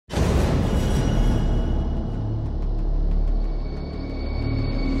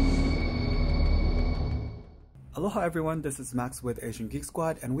Aloha everyone, this is Max with Asian Geek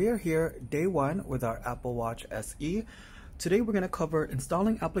Squad, and we are here day one with our Apple Watch SE. Today we're going to cover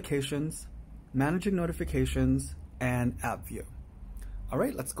installing applications, managing notifications, and app view.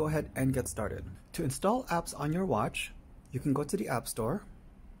 Alright, let's go ahead and get started. To install apps on your watch, you can go to the App Store.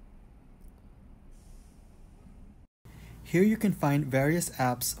 Here you can find various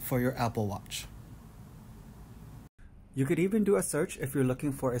apps for your Apple Watch. You could even do a search if you're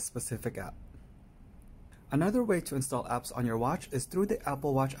looking for a specific app. Another way to install apps on your watch is through the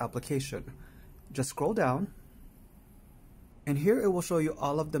Apple Watch application. Just scroll down, and here it will show you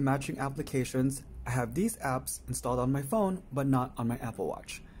all of the matching applications. I have these apps installed on my phone, but not on my Apple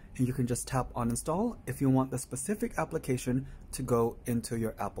Watch. And you can just tap on install if you want the specific application to go into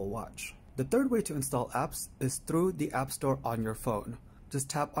your Apple Watch. The third way to install apps is through the App Store on your phone. Just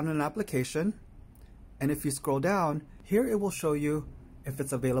tap on an application, and if you scroll down, here it will show you if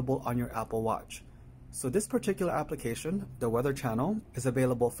it's available on your Apple Watch. So this particular application, the Weather Channel, is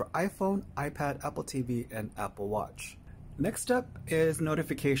available for iPhone, iPad, Apple TV, and Apple Watch. Next up is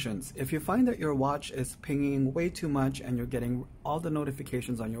notifications. If you find that your watch is pinging way too much and you're getting all the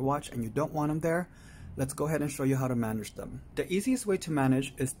notifications on your watch and you don't want them there, let's go ahead and show you how to manage them. The easiest way to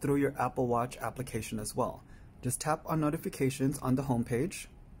manage is through your Apple Watch application as well. Just tap on notifications on the home page.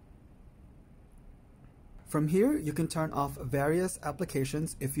 From here, you can turn off various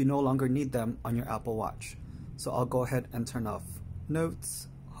applications if you no longer need them on your Apple Watch. So I'll go ahead and turn off Notes,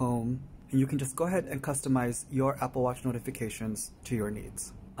 Home, and you can just go ahead and customize your Apple Watch notifications to your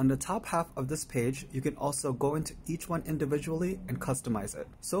needs. On the top half of this page, you can also go into each one individually and customize it.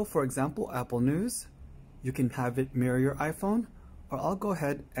 So for example, Apple News, you can have it mirror your iPhone, or I'll go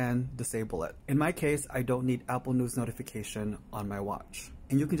ahead and disable it. In my case, I don't need Apple News notification on my watch.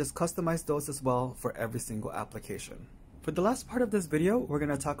 And you can just customize those as well for every single application. For the last part of this video, we're going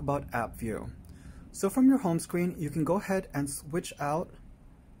to talk about app view. So from your home screen, you can go ahead and switch out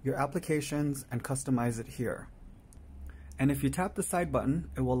your applications and customize it here. And if you tap the side button,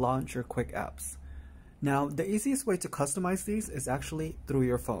 it will launch your quick apps. Now, the easiest way to customize these is actually through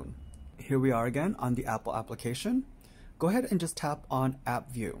your phone. Here we are again on the Apple application. Go ahead and just tap on App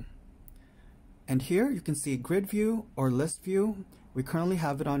View. And here you can see Grid View or List View. We currently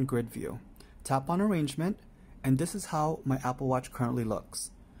have it on Grid View. Tap on Arrangement, and this is how my Apple Watch currently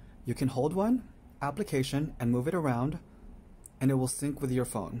looks. You can hold one application and move it around, and it will sync with your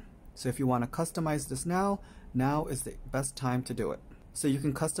phone. So if you want to customize this now is the best time to do it. So you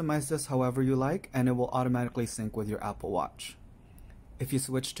can customize this however you like, and it will automatically sync with your Apple Watch. If you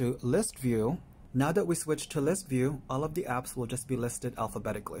switch to List View, now that we switched to List View, all of the apps will just be listed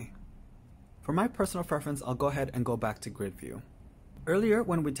alphabetically. For my personal preference, I'll go ahead and go back to Grid View. Earlier,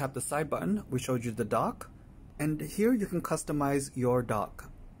 when we tapped the side button, we showed you the dock, and here you can customize your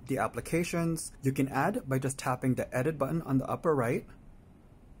dock. The applications you can add by just tapping the edit button on the upper right.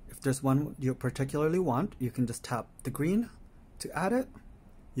 If there's one you particularly want, you can just tap the green to add it.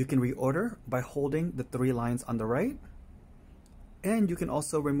 You can reorder by holding the three lines on the right. And you can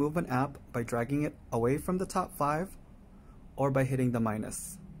also remove an app by dragging it away from the top 5 or by hitting the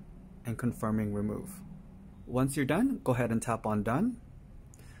minus and confirming remove. Once you're done, go ahead and tap on Done.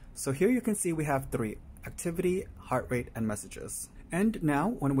 So here you can see we have 3: activity, heart rate, and messages. And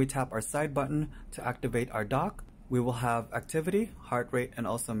now when we tap our side button to activate our dock, we will have activity, heart rate, and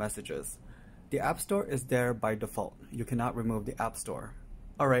also messages. The App Store is there by default. You cannot remove the App Store.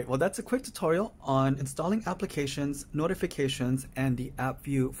 Alright, well that's a quick tutorial on installing applications, notifications, and the app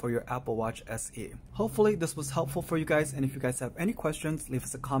view for your Apple Watch SE. Hopefully this was helpful for you guys, and if you guys have any questions, leave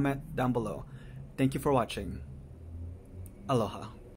us a comment down below. Thank you for watching. Aloha.